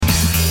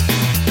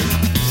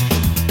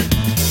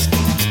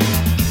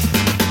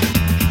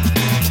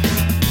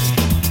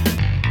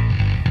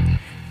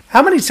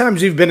How many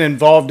times you've been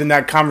involved in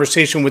that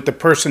conversation with the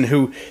person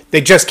who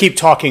they just keep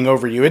talking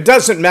over you? It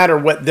doesn't matter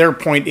what their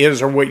point is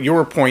or what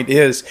your point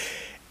is.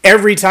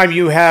 Every time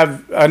you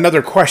have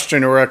another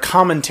question or a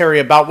commentary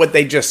about what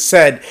they just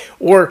said,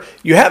 or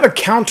you have a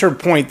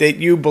counterpoint that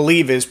you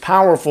believe is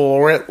powerful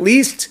or at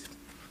least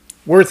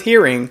worth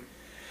hearing,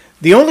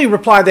 the only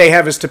reply they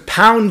have is to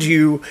pound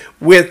you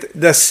with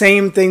the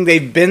same thing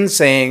they've been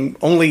saying,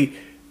 only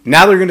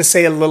now they're going to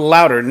say it a little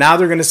louder. Now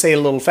they're going to say it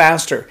a little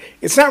faster.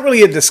 It's not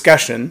really a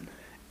discussion.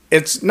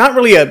 It's not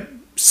really a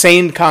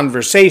sane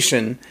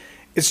conversation.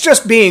 It's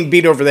just being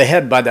beat over the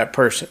head by that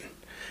person.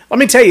 Let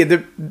me tell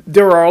you,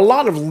 there are a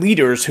lot of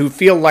leaders who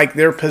feel like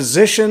their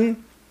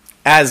position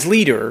as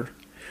leader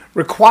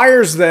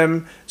requires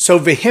them so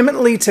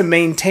vehemently to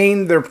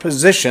maintain their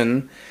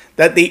position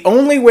that the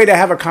only way to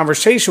have a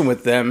conversation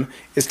with them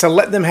is to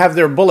let them have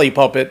their bully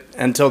pulpit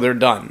until they're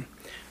done.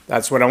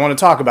 That's what I want to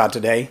talk about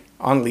today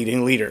on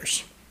Leading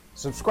Leaders.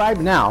 Subscribe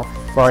now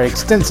for our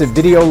extensive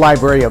video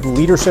library of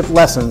leadership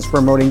lessons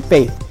promoting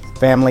faith,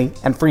 family,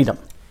 and freedom.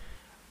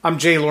 I'm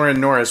J. Loren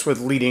Norris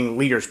with Leading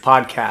Leaders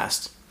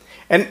Podcast,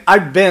 and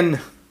I've been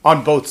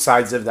on both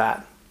sides of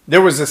that. There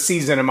was a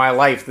season in my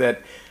life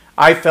that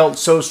I felt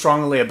so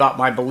strongly about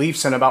my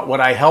beliefs and about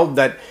what I held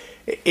that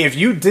if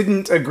you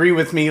didn't agree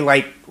with me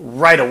like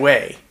right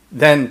away,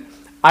 then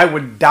I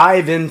would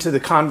dive into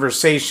the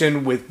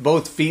conversation with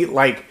both feet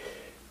like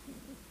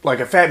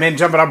a fat man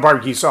jumping on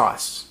barbecue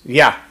sauce.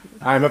 Yeah,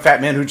 I'm a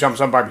fat man who jumps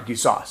on barbecue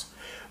sauce.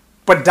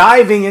 But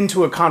diving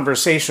into a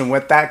conversation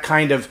with that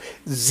kind of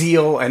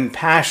zeal and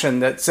passion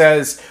that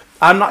says,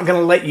 I'm not going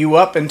to let you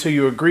up until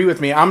you agree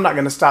with me. I'm not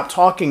going to stop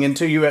talking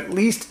until you at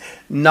least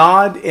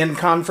nod in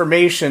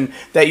confirmation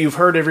that you've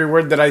heard every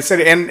word that I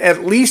said, and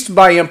at least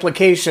by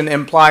implication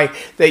imply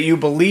that you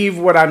believe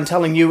what I'm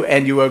telling you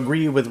and you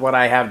agree with what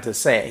I have to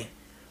say.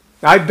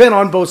 I've been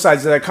on both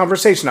sides of that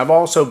conversation. I've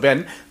also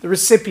been the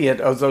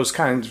recipient of those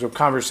kinds of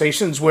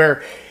conversations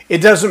where it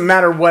doesn't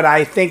matter what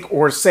I think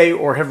or say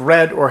or have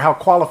read or how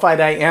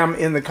qualified I am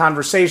in the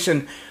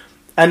conversation.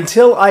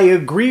 Until I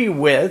agree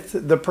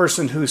with the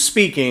person who's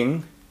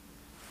speaking,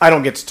 I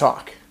don't get to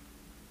talk.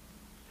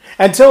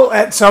 Until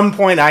at some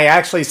point I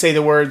actually say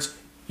the words,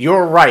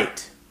 "You're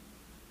right."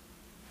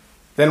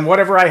 Then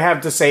whatever I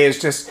have to say is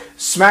just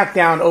smacked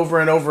down over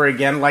and over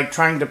again like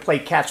trying to play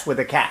catch with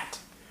a cat.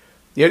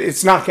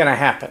 It's not going to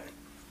happen.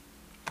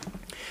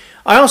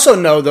 I also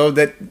know, though,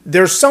 that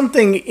there's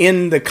something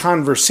in the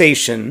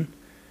conversation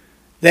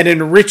that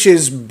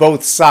enriches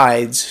both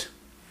sides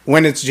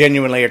when it's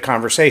genuinely a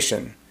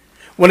conversation.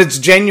 When it's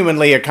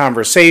genuinely a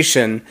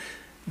conversation,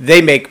 they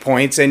make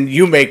points and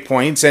you make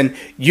points and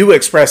you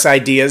express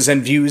ideas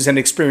and views and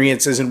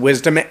experiences and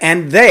wisdom,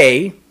 and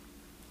they,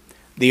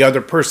 the other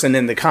person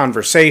in the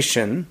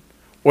conversation,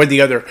 or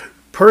the other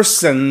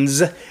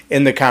persons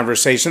in the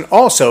conversation,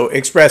 also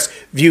express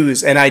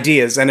views and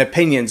ideas and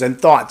opinions and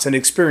thoughts and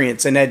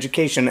experience and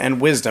education and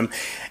wisdom.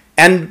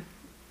 And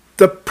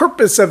the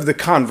purpose of the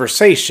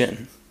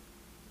conversation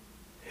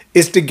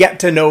is to get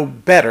to know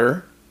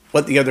better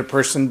what the other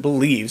person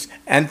believes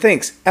and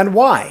thinks and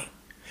why.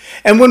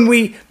 And when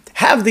we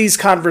have these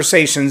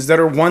conversations that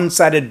are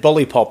one-sided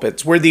bully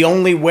pulpits, where the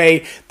only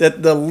way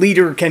that the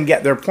leader can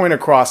get their point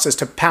across is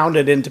to pound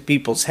it into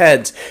people's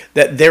heads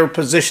that their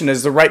position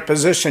is the right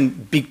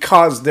position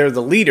because they're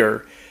the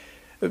leader,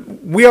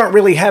 we aren't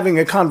really having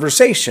a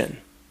conversation.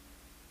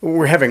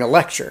 We're having a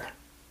lecture.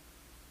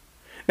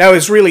 Now,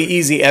 it's really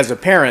easy as a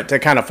parent to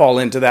kind of fall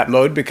into that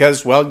mode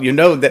because, well, you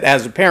know that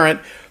as a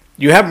parent,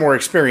 you have more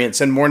experience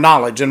and more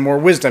knowledge and more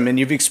wisdom, and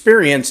you've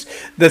experienced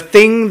the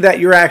thing that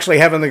you're actually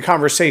having the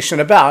conversation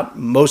about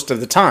most of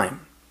the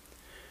time.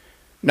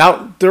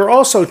 Now, there are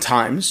also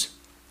times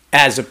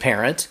as a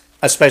parent,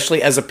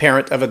 especially as a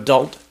parent of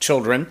adult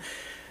children,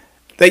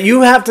 that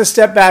you have to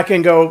step back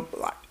and go,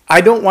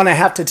 I don't want to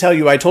have to tell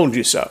you I told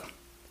you so.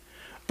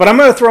 But I'm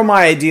going to throw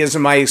my ideas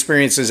and my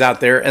experiences out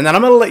there, and then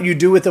I'm going to let you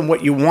do with them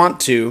what you want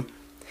to,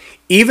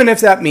 even if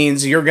that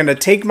means you're going to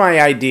take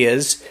my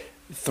ideas,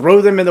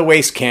 throw them in the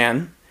waste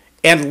can,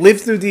 and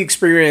live through the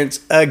experience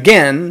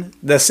again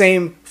the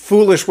same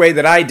foolish way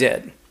that I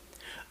did.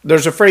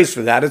 There's a phrase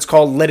for that. It's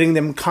called letting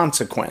them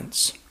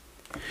consequence.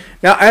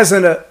 Now, as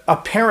a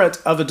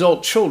parent of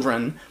adult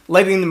children,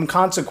 letting them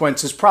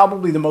consequence is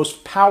probably the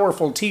most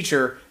powerful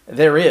teacher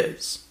there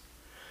is.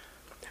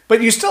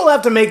 But you still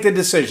have to make the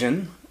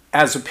decision,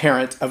 as a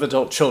parent of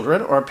adult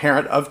children or a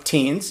parent of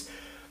teens,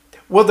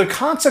 will the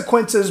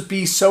consequences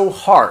be so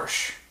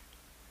harsh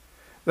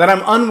that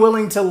I'm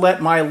unwilling to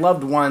let my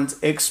loved ones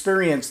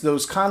experience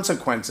those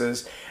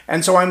consequences,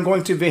 and so I'm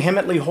going to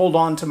vehemently hold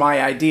on to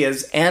my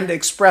ideas and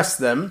express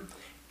them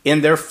in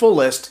their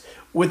fullest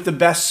with the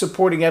best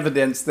supporting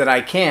evidence that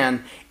I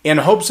can in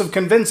hopes of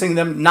convincing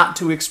them not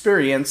to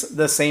experience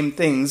the same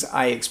things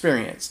I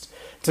experienced,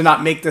 to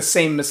not make the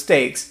same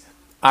mistakes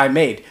I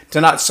made,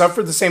 to not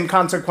suffer the same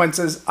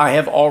consequences I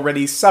have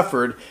already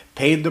suffered,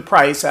 paid the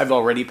price I've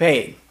already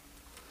paid.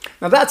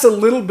 Now that's a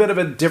little bit of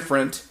a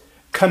different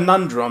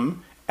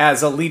conundrum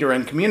as a leader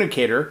and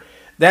communicator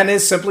than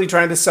is simply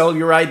trying to sell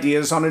your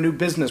ideas on a new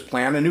business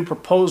plan, a new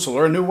proposal,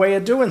 or a new way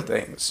of doing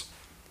things.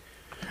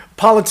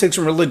 Politics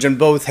and religion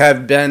both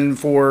have been,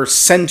 for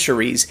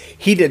centuries,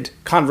 heated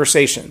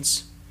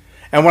conversations.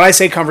 And when I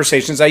say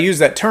conversations, I use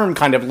that term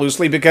kind of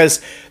loosely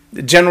because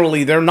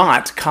generally they're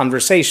not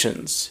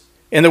conversations.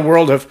 In the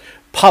world of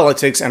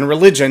politics and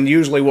religion,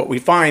 usually what we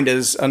find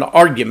is an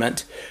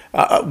argument,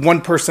 one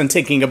person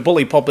taking a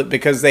bully pulpit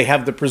because they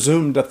have the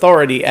presumed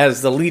authority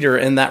as the leader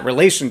in that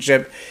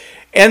relationship,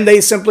 and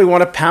they simply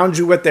want to pound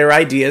you with their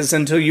ideas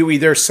until you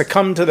either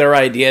succumb to their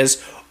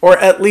ideas or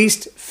at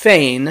least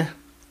feign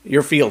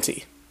your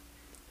fealty.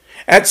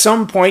 At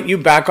some point, you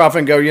back off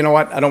and go, you know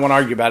what, I don't want to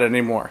argue about it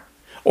anymore.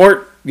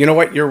 Or, you know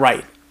what, you're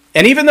right.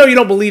 And even though you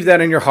don't believe that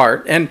in your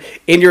heart, and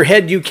in your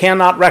head you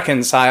cannot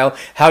reconcile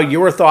how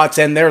your thoughts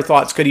and their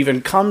thoughts could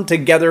even come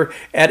together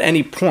at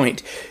any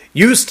point,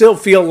 you still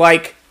feel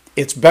like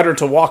it's better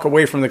to walk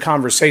away from the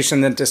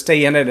conversation than to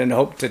stay in it and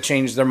hope to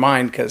change their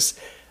mind, because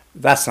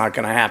that's not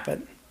going to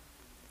happen.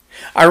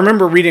 I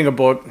remember reading a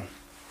book.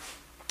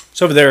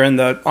 It's over there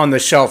on the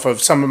shelf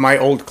of some of my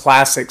old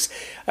classics.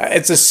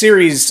 It's a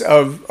series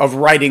of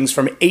writings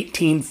from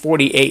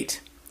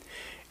 1848.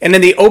 And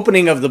in the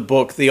opening of the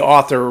book, the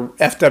author,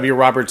 F.W.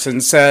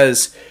 Robertson,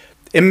 says,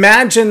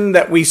 "Imagine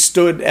that we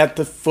stood at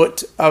the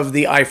foot of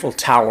the Eiffel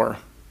Tower.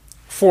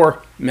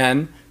 4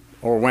 men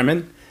or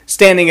women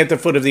standing at the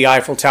foot of the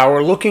Eiffel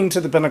Tower, looking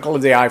to the pinnacle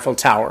of the Eiffel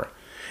Tower.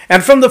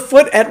 And from the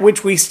foot at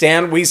which we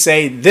stand, we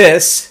say,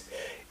 'This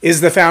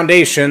is the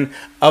foundation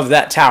of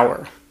that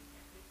tower.'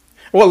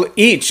 Well,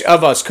 each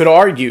of us could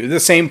argue the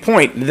same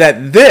point,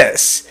 that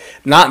this,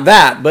 not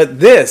that, but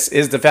this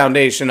is the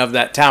foundation of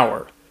that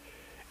tower.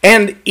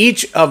 And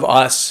each of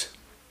us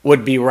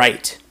would be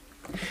right."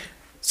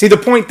 See, the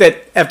point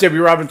that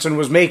F.W. Robertson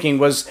was making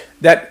was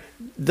that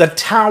the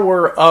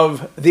tower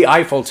of the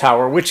Eiffel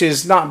Tower, which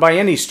is not by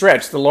any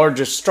stretch the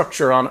largest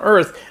structure on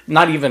Earth,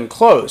 not even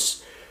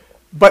close,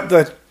 but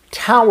the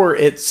tower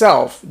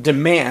itself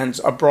demands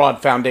a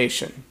broad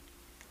foundation.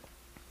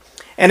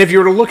 And if you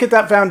were to look at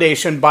that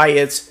foundation by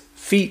its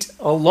feet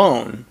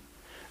alone,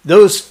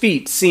 those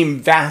feet seem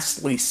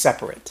vastly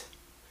separate.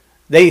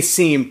 They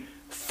seem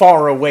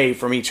far away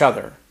from each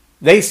other.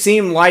 They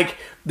seem like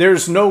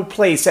there's no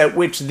place at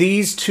which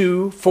these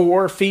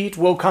 4 feet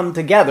will come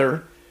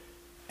together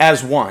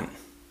as one.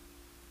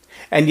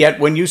 And yet,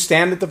 when you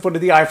stand at the foot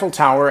of the Eiffel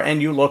Tower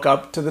and you look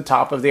up to the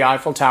top of the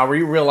Eiffel Tower,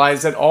 you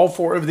realize that all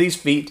 4 of these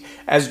feet,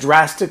 as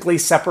drastically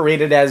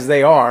separated as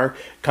they are,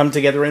 come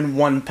together in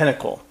one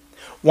pinnacle.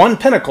 One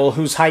pinnacle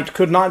whose height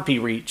could not be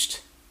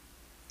reached,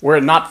 were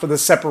it not for the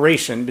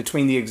separation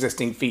between the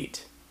existing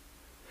feet.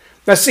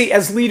 Now see,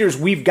 as leaders,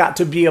 we've got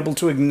to be able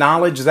to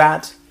acknowledge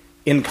that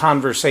in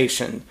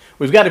conversation.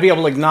 We've got to be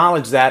able to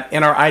acknowledge that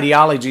in our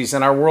ideologies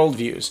and our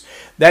worldviews.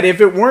 That if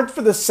it weren't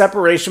for the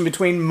separation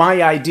between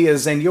my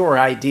ideas and your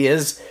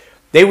ideas,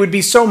 they would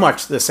be so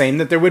much the same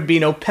that there would be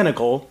no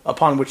pinnacle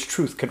upon which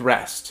truth could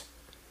rest.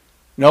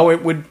 No,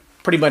 it would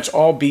pretty much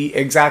all be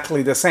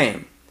exactly the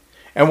same.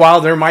 And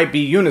while there might be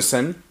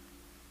unison,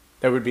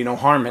 there would be no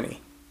harmony.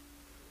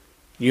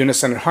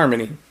 Unison and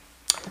harmony,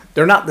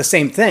 they're not the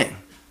same thing.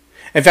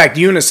 In fact,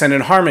 unison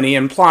and harmony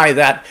imply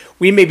that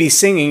we may be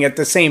singing at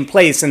the same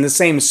place in the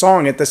same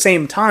song at the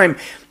same time,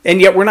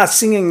 and yet we're not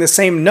singing the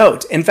same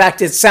note. In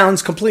fact, it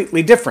sounds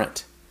completely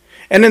different.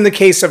 And in the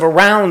case of a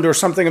round or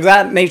something of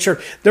that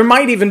nature, there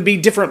might even be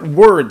different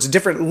words,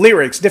 different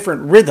lyrics,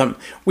 different rhythm.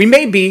 We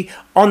may be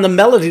on the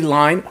melody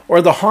line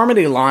or the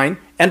harmony line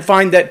and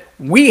find that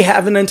we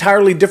have an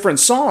entirely different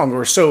song,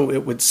 or so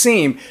it would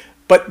seem,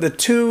 but the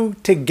two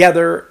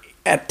together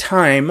at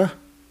time,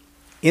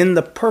 in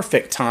the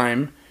perfect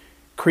time,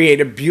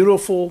 create a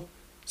beautiful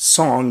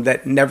song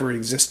that never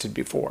existed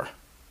before.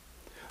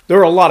 There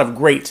are a lot of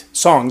great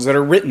songs that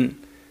are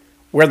written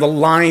where the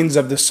lines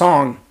of the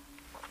song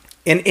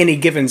in any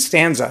given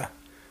stanza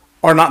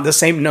are not the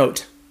same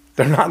note.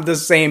 They're not the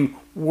same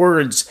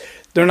words.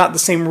 They're not the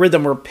same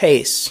rhythm or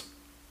pace.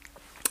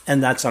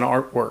 And that's an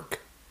artwork.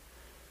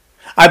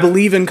 I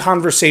believe in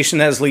conversation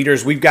as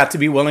leaders, we've got to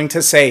be willing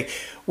to say,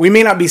 we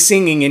may not be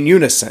singing in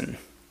unison.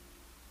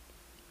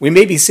 We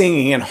may be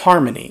singing in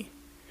harmony.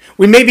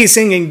 We may be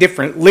singing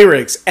different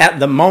lyrics at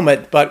the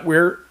moment, but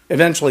we're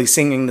eventually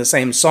singing the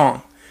same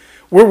song.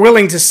 We're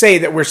willing to say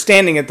that we're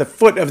standing at the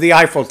foot of the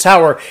Eiffel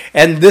Tower,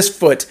 and this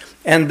foot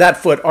and that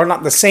foot are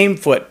not the same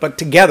foot, but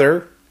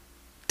together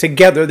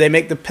they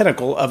make the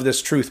pinnacle of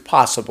this truth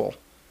possible.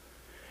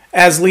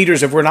 As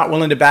leaders, if we're not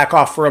willing to back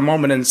off for a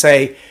moment and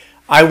say,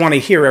 I want to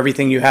hear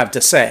everything you have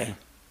to say.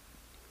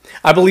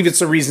 I believe it's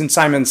the reason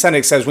Simon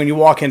Sinek says when you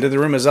walk into the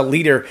room as a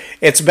leader,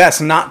 it's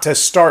best not to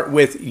start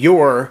with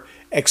your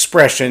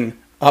expression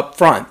up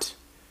front,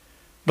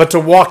 but to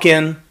walk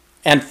in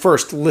and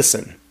first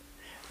listen.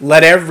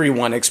 Let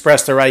everyone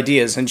express their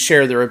ideas and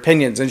share their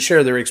opinions and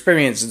share their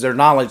experiences, their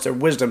knowledge, their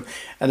wisdom,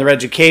 and their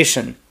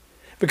education.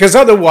 Because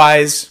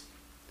otherwise,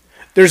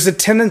 there's a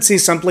tendency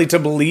simply to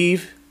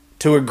believe,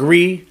 to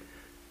agree,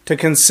 to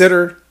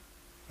consider,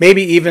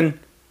 maybe even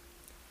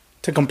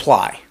to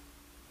comply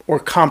or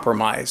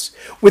compromise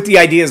with the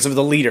ideas of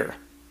the leader.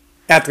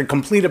 at the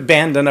complete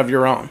abandon of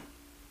your own.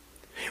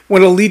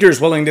 When a leader is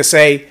willing to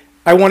say,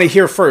 I want to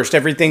hear first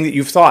everything that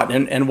you've thought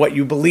and what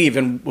you believe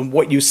and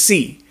what you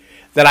see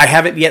that I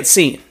haven't yet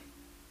seen.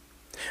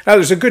 Now,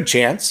 there's a good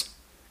chance,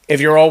 if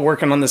you're all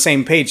working on the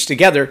same page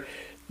together,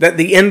 that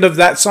the end of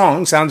that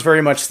song sounds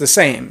very much the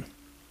same.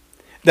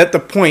 That the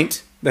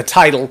point, the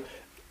title,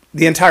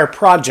 the entire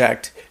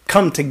project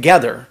come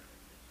together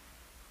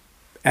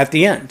at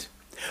the end.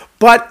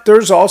 But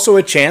there's also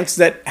a chance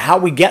that how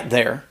we get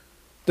there,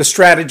 the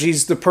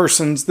strategies, the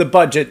persons, the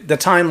budget, the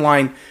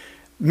timeline,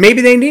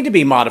 maybe they need to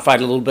be modified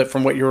a little bit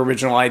from what your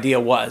original idea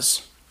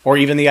was, or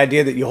even the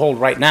idea that you hold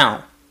right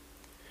now.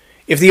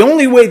 If the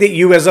only way that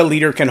you as a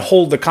leader can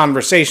hold the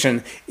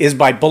conversation is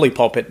by bully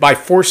pulpit, by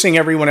forcing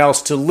everyone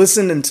else to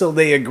listen until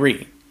they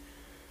agree,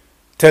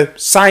 to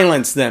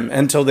silence them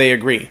until they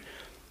agree,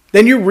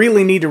 then you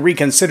really need to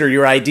reconsider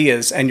your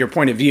ideas and your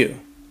point of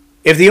view.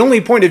 If the only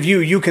point of view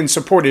you can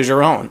support is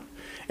your own,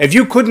 if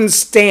you couldn't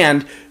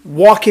stand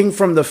walking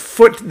from the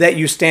foot that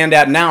you stand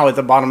at now at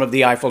the bottom of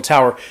the Eiffel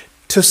Tower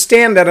to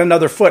stand at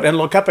another foot and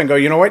look up and go,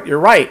 you know what, you're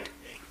right.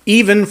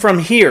 Even from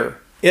here,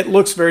 it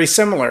looks very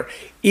similar.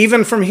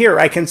 Even from here,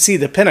 I can see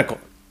the pinnacle.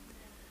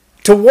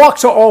 To walk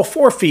to all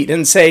 4 feet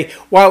and say,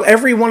 while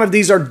every one of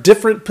these are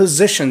different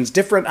positions,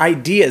 different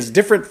ideas,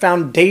 different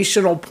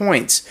foundational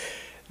points,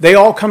 they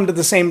all come to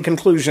the same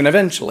conclusion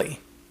eventually.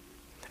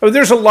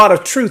 There's a lot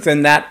of truth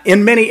in that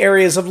in many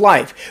areas of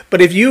life.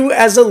 But if you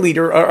as a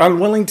leader are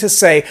unwilling to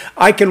say,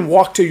 I can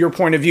walk to your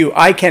point of view,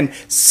 I can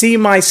see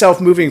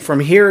myself moving from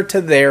here to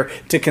there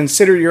to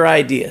consider your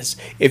ideas.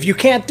 If you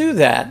can't do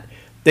that,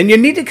 then you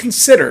need to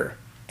consider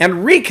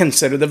and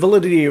reconsider the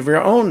validity of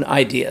your own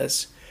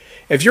ideas.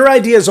 If your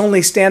ideas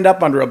only stand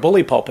up under a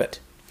bully pulpit,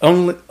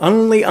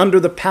 only under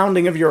the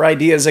pounding of your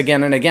ideas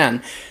again and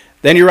again,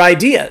 then your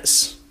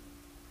ideas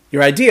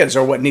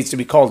are what needs to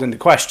be called into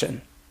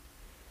question.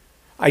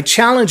 I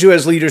challenge you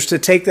as leaders to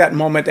take that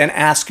moment and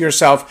ask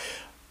yourself,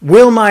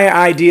 will my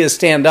ideas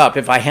stand up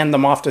if I hand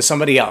them off to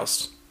somebody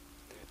else?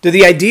 Do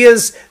the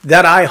ideas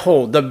that I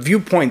hold, the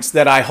viewpoints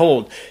that I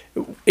hold,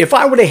 if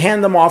I were to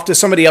hand them off to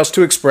somebody else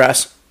to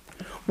express,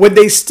 would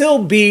they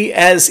still be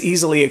as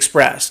easily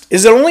expressed?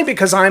 Is it only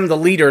because I'm the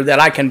leader that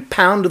I can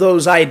pound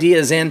those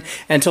ideas in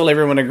until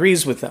everyone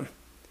agrees with them?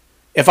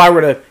 If I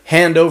were to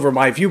hand over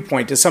my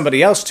viewpoint to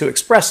somebody else to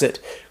express it,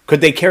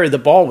 could they carry the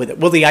ball with it?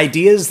 Will the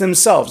ideas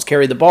themselves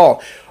carry the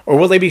ball? Or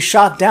will they be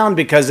shot down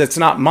because it's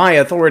not my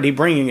authority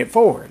bringing it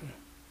forward?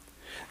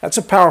 That's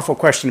a powerful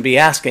question to be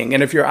asking.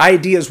 And if your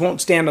ideas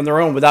won't stand on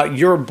their own without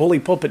your bully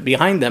pulpit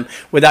behind them,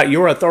 without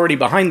your authority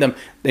behind them,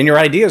 then your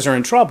ideas are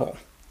in trouble.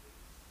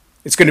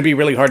 It's going to be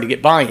really hard to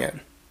get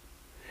buy-in.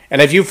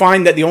 And if you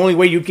find that the only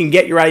way you can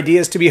get your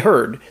ideas to be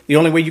heard, the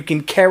only way you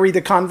can carry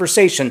the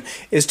conversation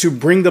is to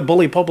bring the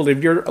bully pulpit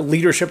of your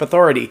leadership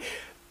authority,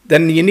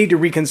 then you need to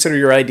reconsider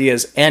your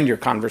ideas and your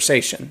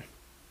conversation.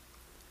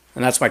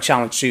 And that's my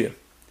challenge to you.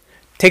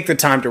 Take the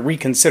time to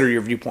reconsider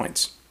your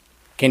viewpoints.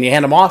 Can you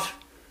hand them off?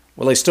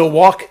 Will they still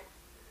walk?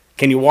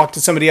 Can you walk to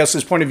somebody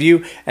else's point of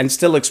view and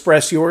still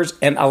express yours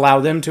and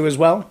allow them to as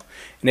well?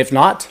 And if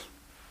not,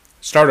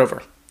 start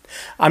over.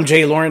 I'm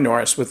J. Loren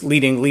Norris with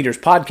Leading Leaders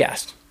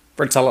Podcast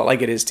for Tell It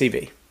Like It Is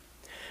TV.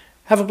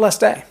 Have a blessed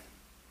day.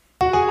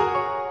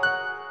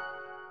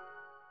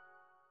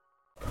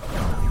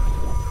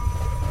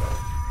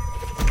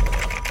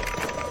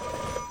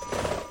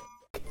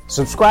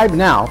 Subscribe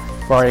now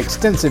for our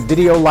extensive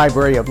video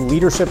library of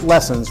leadership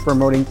lessons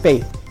promoting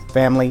faith,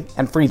 family,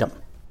 and freedom.